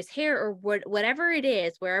cutting the boys' hair or whatever it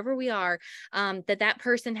is, wherever we are, that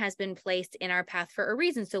person has been placed in our path for a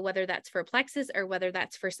reason. So whether that's for Plexus or whether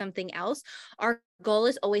that's for something else, our goal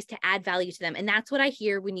is always to add value to them. And that's what I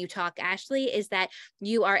hear when you talk, Ashley, is that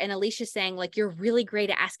you are, and Alicia saying like, you're really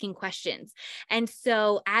great at asking questions. And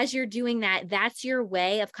so as you're doing that, that's your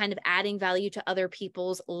way of kind of adding value to other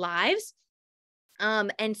people's lives.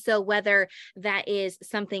 And so whether that is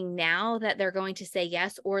something now that they're going to say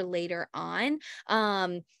yes or later on,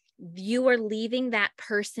 you are leaving that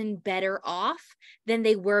person better off than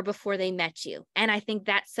they were before they met you. And I think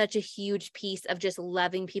that's such a huge piece of just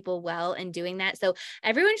loving people well and doing that. So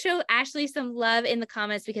everyone show Ashley some love in the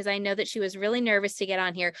comments, because I know that she was really nervous to get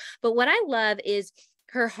on here. But what I love is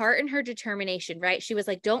her heart and her determination, right? She was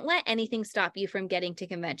like, don't let anything stop you from getting to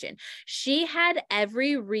convention. She had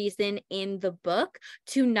every reason in the book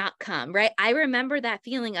to not come, right? I remember that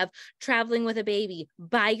feeling of traveling with a baby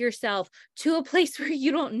by yourself to a place where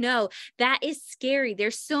you don't know. That is scary.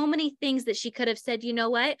 There's so many things that she could have said, you know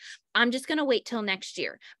what? I'm just going to wait till next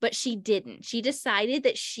year. But she didn't. She decided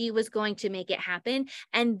that she was going to make it happen.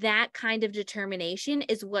 And that kind of determination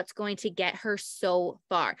is what's going to get her so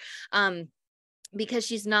far. Because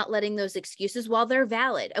she's not letting those excuses, while they're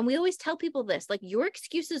valid. And we always tell people this, like, your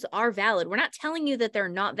excuses are valid. We're not telling you that they're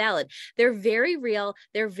not valid. They're very real.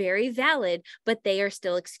 They're very valid, but they are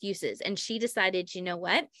still excuses. And she decided, you know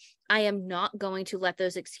what? I am not going to let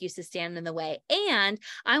those excuses stand in the way. And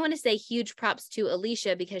I want to say huge props to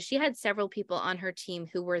Alicia, because she had several people on her team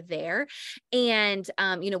who were there. And,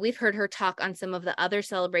 you know, we've heard her talk on some of the other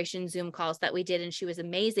celebration Zoom calls that we did, and she was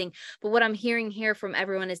amazing. But what I'm hearing here from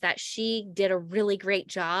everyone is that she did a really great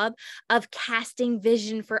job of casting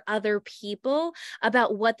vision for other people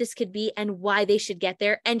about what this could be and why they should get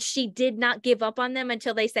there. And she did not give up on them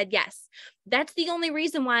until they said yes. That's the only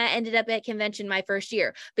reason why I ended up at convention my first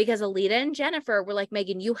year, because Alita and Jennifer were like,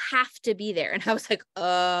 Megan, you have to be there. And I was like,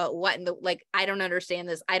 what in the, like, I don't understand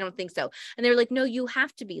this. I don't think so. And they were like, no, you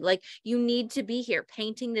have to be, like, you need to be here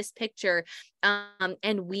painting this picture.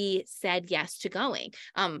 And we said yes to going.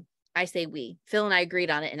 I say we, Phil and I agreed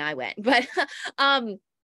on it and I went, but,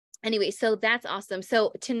 anyway, so that's awesome.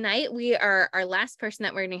 So tonight we are our last person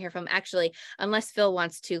that we're going to hear from, actually, unless Phil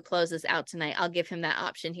wants to close us out tonight, I'll give him that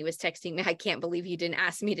option. He was texting me, I can't believe you didn't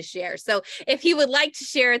ask me to share. So if he would like to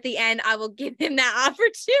share at the end, I will give him that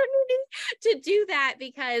opportunity to do that,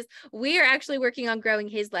 because we are actually working on growing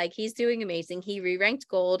his leg. He's doing amazing. He re-ranked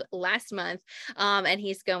gold last month, and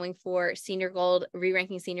he's going for senior gold,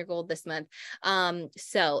 re-ranking senior gold this month.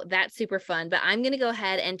 So that's super fun. But I'm going to go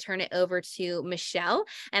ahead and turn it over to Michelle,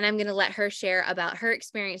 and I'm going to let her share about her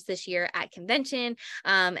experience this year at convention,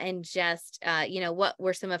 and just, you know, what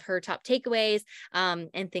were some of her top takeaways,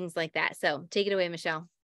 and things like that. So take it away, Michelle.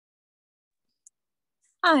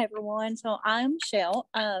 Hi, everyone. So I'm Michelle.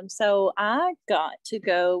 So I got to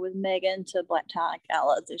go with Megan to Black Tie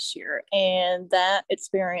Gala this year, and that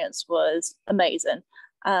experience was amazing.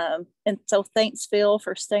 And so thanks, Phil,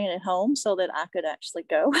 for staying at home so that I could actually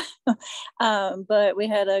go. But we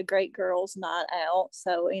had a great girls' night out.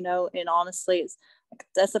 So, you know, and honestly, it's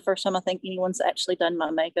That's the first time I think anyone's actually done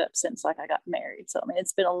my makeup since like I got married. So I mean,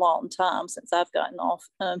 it's been a long time since I've gotten all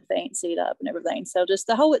fancied up and everything. So just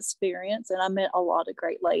the whole experience, and I met a lot of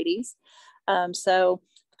great ladies. So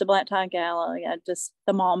the Black Tie Gala, yeah, just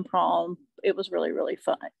the mom prom, it was really, really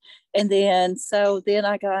fun. And then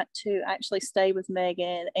I got to actually stay with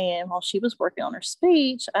Megan, and while she was working on her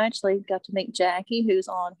speech, I actually got to meet Jackie, who's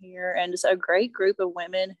on here, and just a great group of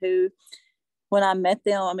women who, when I met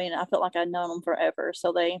them, I mean, I felt like I'd known them forever.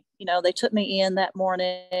 So they took me in that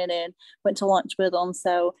morning and went to lunch with them.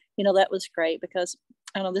 So, that was great because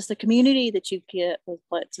I don't know, the community that you get with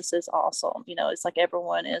Plexus is awesome. It's like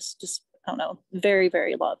everyone is just, I don't know, very,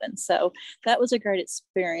 very loving. So that was a great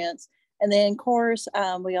experience. And then, of course,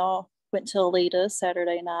 we all went to Alita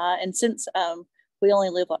Saturday night. And since we only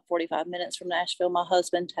live like 45 minutes from Nashville, my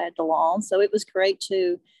husband tagged along. So it was great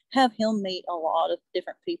to have him meet a lot of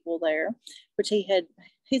different people there, which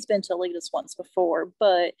he's been to Alita's once before,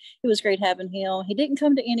 but it was great having him. He didn't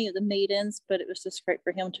come to any of the meetings, but it was just great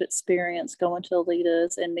for him to experience going to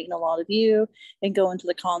Alita's and meeting a lot of you and going to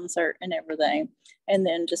the concert and everything, and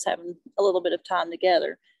then just having a little bit of time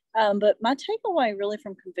together. But my takeaway really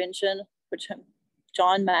from convention, which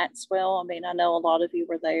John Maxwell, I mean, I know a lot of you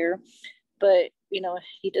were there, but,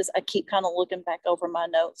 I keep kind of looking back over my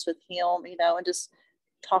notes with him, and just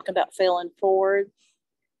talking about failing forward.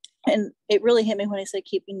 And it really hit me when he said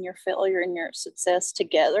keeping your failure and your success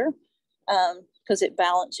together, because it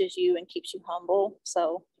balances you and keeps you humble.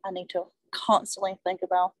 So I need to constantly think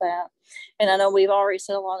about that. And I know we've already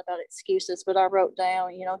said a lot about excuses, but I wrote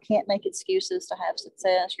down, can't make excuses to have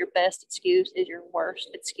success. Your best excuse is your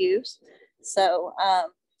worst excuse. So,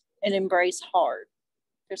 and embrace hard.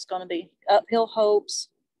 There's going to be uphill hopes.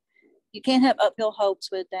 You can't have uphill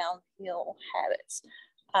hopes with downhill habits.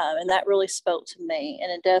 And that really spoke to me.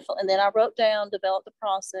 And and then I wrote down, develop the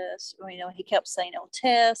process. He kept saying,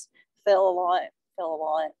 test, fail a lot.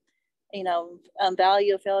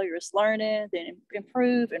 Value of failure is learning, then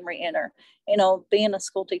improve and re-enter. Being a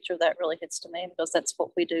school teacher, that really hits to me because that's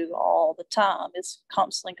what we do all the time, is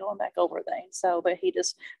constantly going back over things. So, but he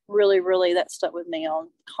just really, really, that stuck with me on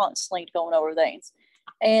constantly going over things.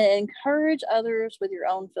 And encourage others with your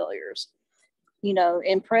own failures.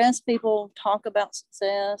 Impress people, talk about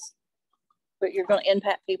success, but you're going to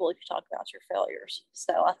impact people if you talk about your failures.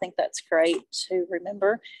 So I think that's great to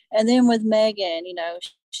remember. And then with Megan,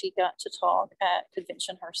 she got to talk at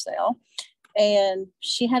convention herself, and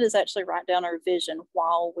she had us actually write down her vision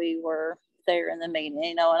while we were there in the meeting,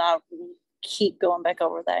 and I keep going back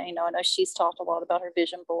over that. I know she's talked a lot about her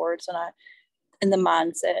vision boards and the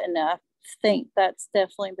mindset, and I think that's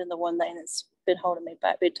definitely been the one thing that's been holding me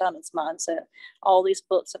back big time. It's mindset. All these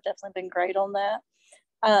books have definitely been great on that.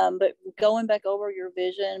 But going back over your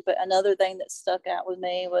vision. But another thing that stuck out with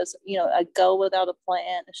me was, a goal without a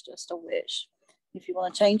plan is just a wish. If you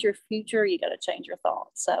want to change your future, you got to change your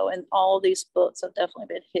thoughts. So, and all of these books have definitely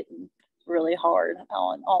been hitting really hard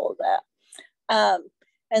on all of that.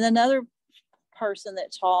 And another person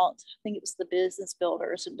that talked, I think it was the business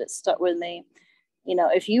builders, and that stuck with me.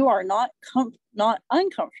 If you are not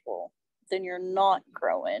uncomfortable, then you're not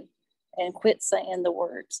growing. And quit saying the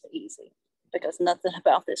words easy, because nothing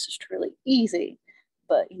about this is truly easy.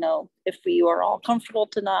 But, if you are all comfortable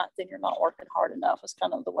tonight, then you're not working hard enough, is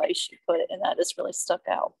kind of the way she put it. And that just really stuck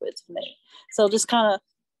out with me. So just kind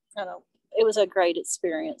of, it was a great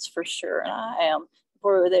experience for sure. And I am,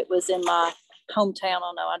 where it was in my hometown,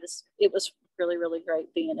 it was really, really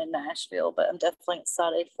great being in Nashville, but I'm definitely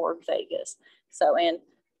excited for Vegas. So, and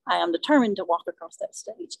I am determined to walk across that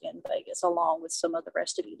stage in Vegas along with some of the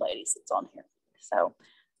rest of you ladies that's on here. So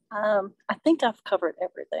I think I've covered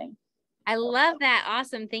everything. I love that.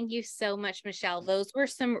 Awesome. Thank you so much, Michelle. Those were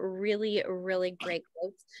some really, really great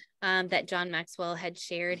quotes that John Maxwell had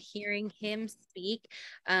shared. Hearing him speak,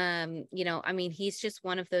 he's just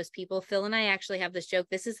one of those people. Phil and I actually have this joke.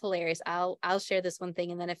 This is hilarious. I'll share this one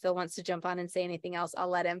thing, and then if Phil wants to jump on and say anything else, I'll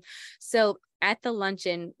let him. So at the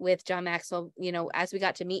luncheon with John Maxwell, as we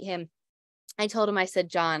got to meet him, I told him, I said,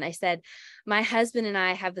 John, my husband and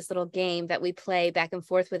I have this little game that we play back and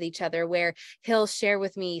forth with each other where he'll share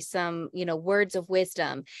with me some, words of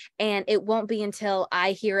wisdom. And it won't be until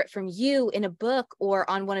I hear it from you in a book or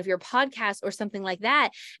on one of your podcasts or something like that,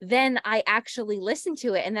 then I actually listen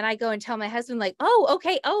to it. And then I go and tell my husband, like, oh,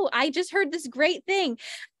 okay. Oh, I just heard this great thing.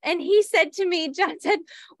 And he said to me, John said,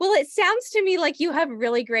 well, it sounds to me like you have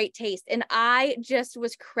really great taste. And I just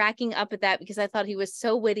was cracking up at that because I thought he was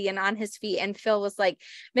so witty and on his feet. And Phil was like,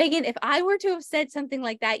 Megan, if I were to have said something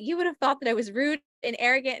like that, you would have thought that I was rude and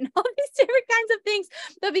arrogant and all these different kinds of things.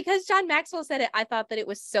 But because John Maxwell said it, I thought that it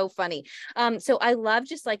was so funny. So I love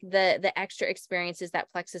just like the extra experiences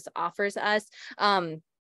that Plexus offers us.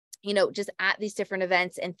 Just at these different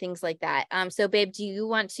events and things like that. So babe, do you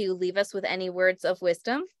want to leave us with any words of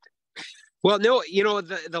wisdom? Well, no,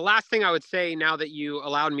 the last thing I would say, now that you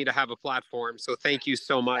allowed me to have a platform, so thank you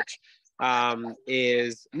so much,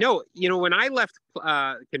 is no, when I left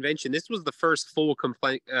convention, this was the first full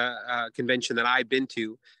convention that I've been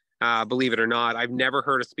to, believe it or not. I've never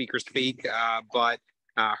heard a speaker speak, but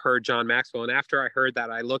heard John Maxwell. And after I heard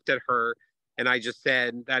that, I looked at her and I just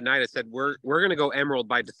said that night, I said, we're going to go Emerald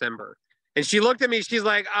by December. And she looked at me, she's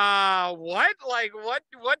like, what? Like,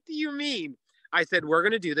 what do you mean? I said, we're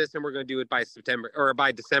going to do this and we're going to do it by September or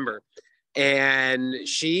by December. And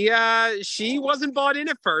she wasn't bought in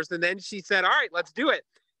at first. And then she said, all right, let's do it.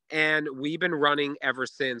 And we've been running ever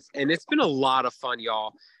since. And it's been a lot of fun,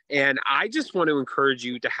 y'all. And I just want to encourage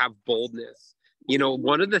you to have boldness.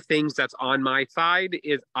 One of the things that's on my side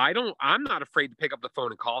is I'm not afraid to pick up the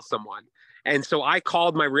phone and call someone. And so I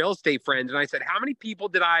called my real estate friend and I said, how many people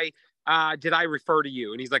did I refer to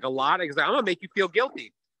you? And he's like, a lot. He's like, I'm going to make you feel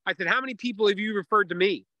guilty. I said, how many people have you referred to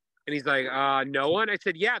me? And he's like, no one. I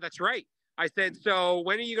said, yeah, that's right. I said, so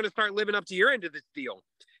when are you going to start living up to your end of this deal?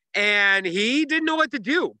 And he didn't know what to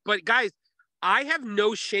do. But guys, I have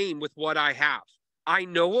no shame with what I have. I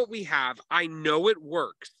know what we have. I know it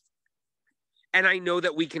works. And I know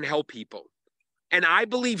that we can help people. And I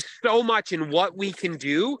believe so much in what we can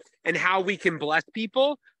do and how we can bless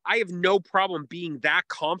people. I have no problem being that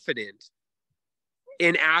confident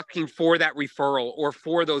in asking for that referral or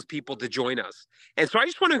for those people to join us. And so I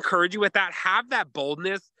just want to encourage you with that. Have that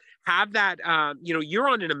boldness. Have that, you're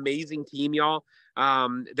on an amazing team, y'all.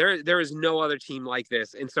 There is no other team like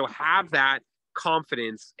this. And so have that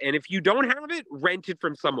confidence. And if you don't have it, rent it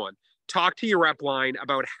from someone. Talk to your rep line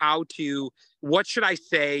about what should I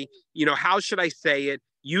say? How should I say it?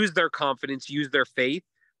 Use their confidence, use their faith.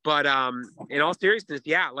 But in all seriousness,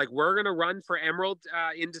 yeah, like we're going to run for Emerald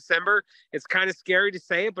in December. It's kind of scary to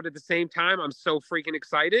say it, but at the same time, I'm so freaking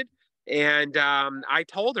excited. And I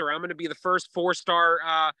told her I'm going to be the first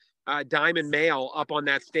 4-star diamond male up on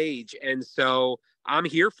that stage. And so I'm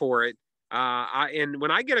here for it. And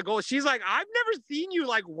when I get a goal, she's like, I've never seen you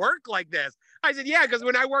like work like this. I said, yeah, because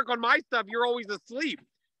when I work on my stuff, you're always asleep.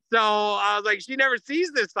 So I was like, she never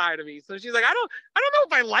sees this side of me. So she's like, I don't know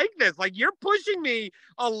if I like this. Like, you're pushing me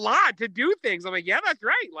a lot to do things. I'm like, yeah, that's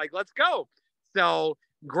right. Like, let's go. So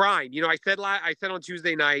grind. I said on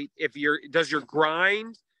Tuesday night, does your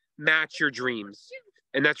grind match your dreams?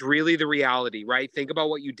 And that's really the reality, right? Think about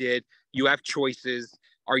what you did. You have choices.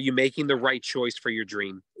 Are you making the right choice for your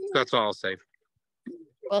dream? That's all I'll say.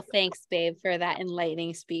 Well, thanks, babe, for that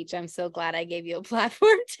enlightening speech. I'm so glad I gave you a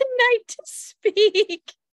platform tonight to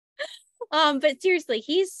speak. But seriously,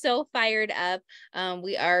 he's so fired up.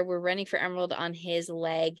 We're running for Emerald on his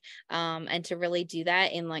leg. And to really do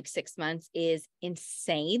that in like 6 months is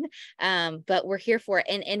insane. But we're here for it.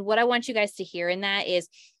 And what I want you guys to hear in that is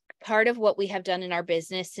part of what we have done in our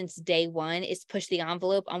business since day one is push the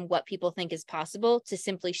envelope on what people think is possible to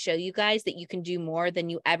simply show you guys that you can do more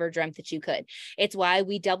than you ever dreamt that you could. It's why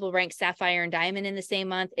we double ranked Sapphire and Diamond in the same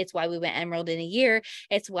month. It's why we went Emerald in a year.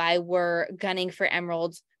 It's why we're gunning for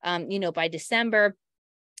Emeralds, by December.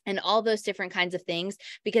 And all those different kinds of things,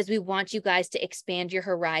 because we want you guys to expand your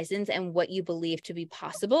horizons and what you believe to be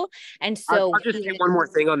possible. And so I'll just say one more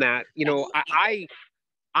thing on that.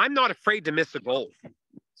 I'm not afraid to miss a goal.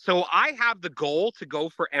 So I have the goal to go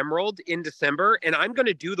for Emerald in December, and I'm going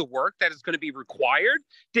to do the work that is going to be required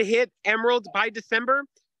to hit Emerald by December.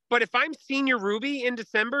 But if I'm Senior Ruby in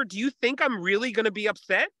December, do you think I'm really going to be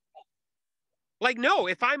upset? Like, no,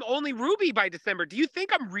 if I'm only Ruby by December, do you think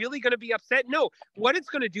I'm really going to be upset? No, what it's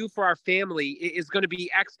going to do for our family is going to be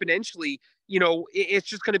exponentially, it's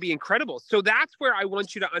just going to be incredible. So that's where I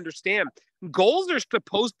want you to understand. Goals are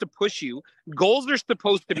supposed to push you. Goals are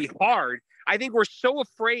supposed to be hard. I think we're so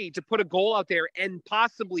afraid to put a goal out there and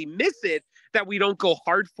possibly miss it that we don't go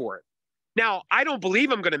hard for it. Now, I don't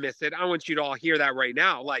believe I'm going to miss it. I want you to all hear that right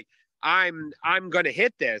now. Like, I'm going to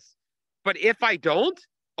hit this. But if I don't,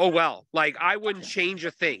 oh, well, like I wouldn't change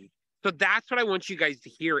a thing. So that's what I want you guys to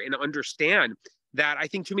hear and understand, that I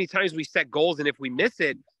think too many times we set goals, and if we miss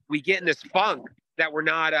it, we get in this funk that we're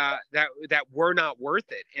not that we're not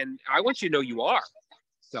worth it. And I want you to know you are.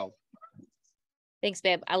 So thanks,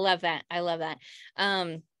 babe. I love that.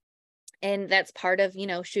 And that's part of,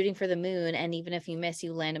 shooting for the moon. And even if you miss,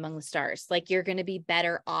 you land among the stars. Like, you're going to be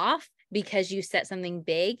better off because you set something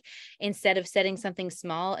big instead of setting something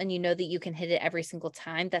small, and you know that you can hit it every single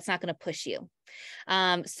time. That's not going to push you.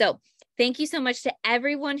 So thank you so much to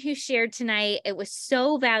everyone who shared tonight. It was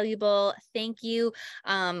so valuable. Thank you.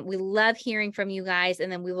 We love hearing from you guys.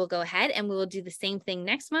 And then we will go ahead and we will do the same thing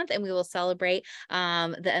next month, and we will celebrate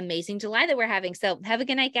the amazing July that we're having. So have a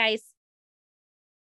good night, guys.